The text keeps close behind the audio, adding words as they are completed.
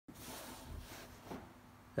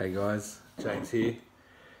Hey guys, James here,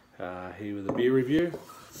 here with a beer review.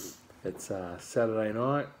 It's Saturday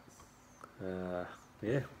night.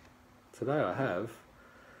 Yeah, today I have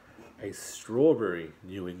a strawberry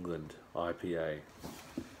New England IPA.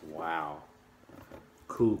 Wow,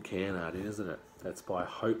 cool can art, isn't it? That's by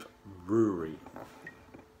Hope Brewery.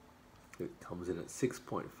 It comes in at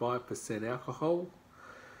 6.5% alcohol,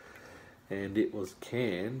 and it was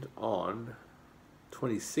canned on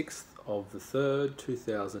 26th of the 3rd,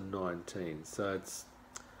 2019. So it's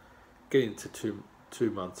getting to two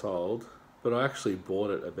months old, but I actually bought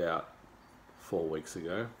it about 4 weeks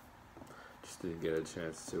ago. Just didn't get a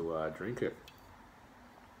chance to drink it.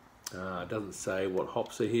 It doesn't say what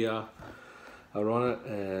hops are here are on it,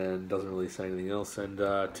 and doesn't really say anything else. And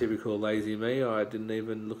typical lazy me, I didn't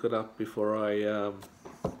even look it up before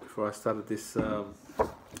I started this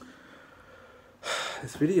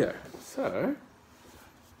this video. So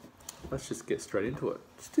let's just get straight into it.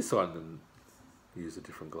 Just decided to use a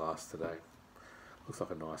different glass today. Looks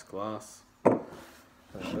like a nice glass.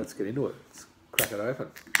 Let's get into it. Let's crack it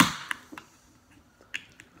open.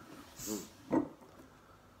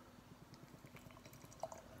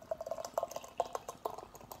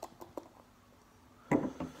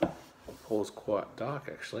 Pours quite dark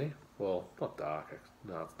actually. Well, not dark.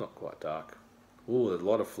 No, it's not quite dark. Ooh, there's a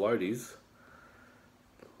lot of floaties.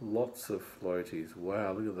 Lots of floaties.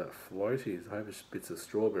 Wow, look at that floaties. I hope it's bits of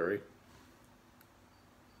strawberry.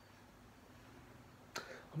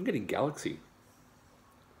 I'm getting Galaxy.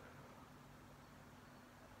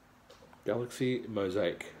 Galaxy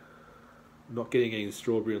Mosaic. Not getting any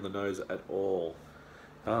strawberry on the nose at all.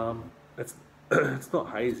 It's it's not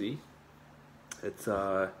hazy. It's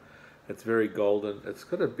very golden. It's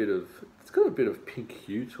got a bit of pink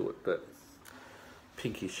hue to it, but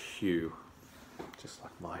pinkish hue. Just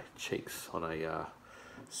like my cheeks on a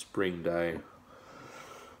spring day.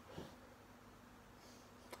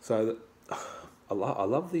 So I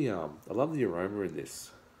love the aroma in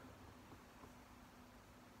this.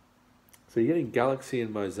 So you're getting Galaxy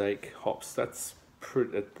and Mosaic hops. That's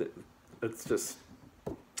pretty. It's just,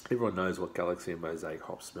 everyone knows what Galaxy and Mosaic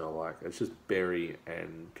hops smell like. It's just berry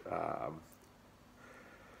and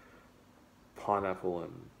pineapple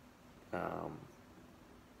and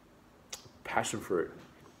passion fruit.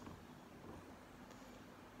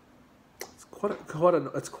 It's quite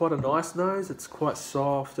a nice nose. It's quite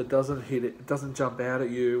soft. It doesn't hit it. It doesn't jump out at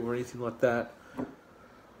you or anything like that.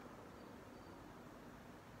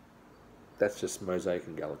 That's just Mosaic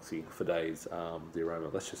and Galaxy for days. The aroma.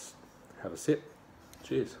 Let's just have a sip.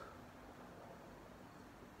 Cheers.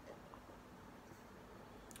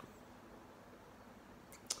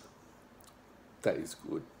 That is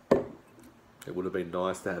good. It would have been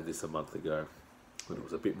nice to have this a month ago when it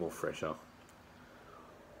was a bit more fresher.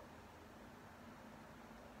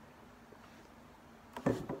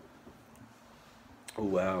 Oh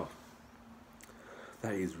wow,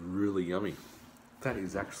 that is really yummy. That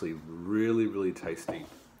is actually really, really tasty.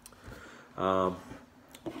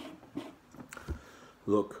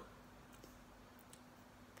 Look,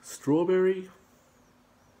 strawberry,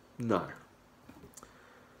 no.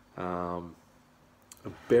 A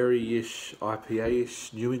berry-ish,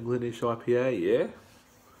 IPA-ish, New England-ish IPA, yeah.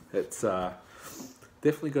 It's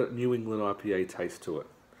definitely got a New England IPA taste to it.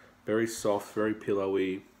 Very soft, very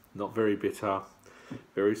pillowy, not very bitter,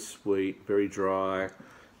 very sweet, very dry,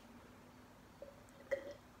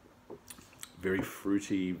 very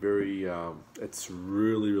fruity, very, it's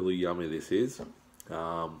really, really yummy, this is.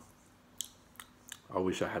 I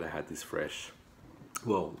wish I had had this fresh,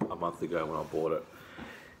 well, a month ago when I bought it.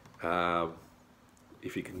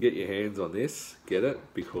 If you can get your hands on this, get it,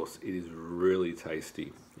 because it is really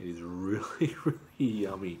tasty. It is really, really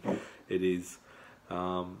yummy. It is.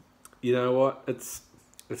 You know what? It's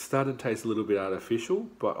starting to taste a little bit artificial,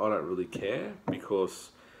 but I don't really care because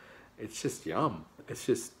it's just yum. It's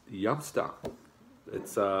just yum stuff.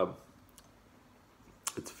 It's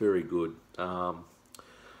very good. The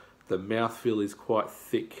mouthfeel is quite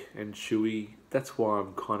thick and chewy. That's why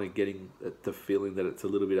I'm kind of getting the feeling that it's a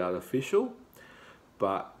little bit artificial.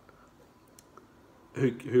 But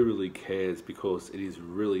who really cares, because it is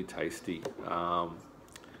really tasty.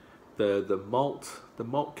 The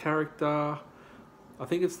malt character, I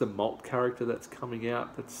think it's the malt character that's coming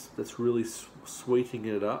out. That's really sweetening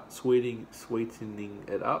it up,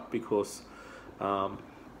 because I'm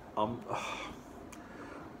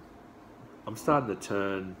starting to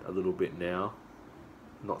turn a little bit now.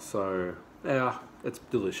 Not so. Yeah, it's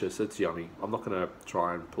delicious. It's yummy. I'm not going to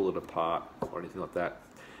try and pull it apart or anything like that.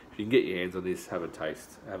 If you can get your hands on this, have a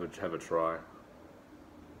taste. Have a try.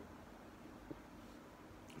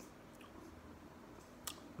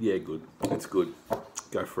 Yeah, good. It's good.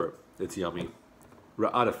 Go for it. It's yummy.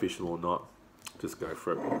 Artificial or not, just go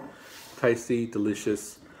for it. Tasty,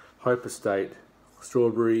 delicious. Hope Estate,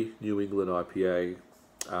 strawberry, New England IPA.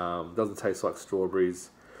 Doesn't taste like strawberries.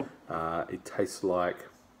 It tastes like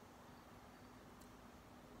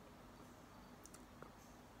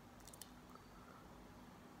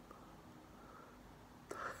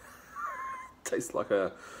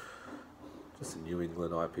just a New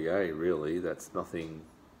England IPA, really. That's nothing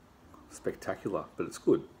spectacular, but it's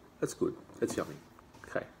good. It's good. It's yummy.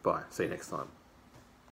 Okay, bye. See you next time.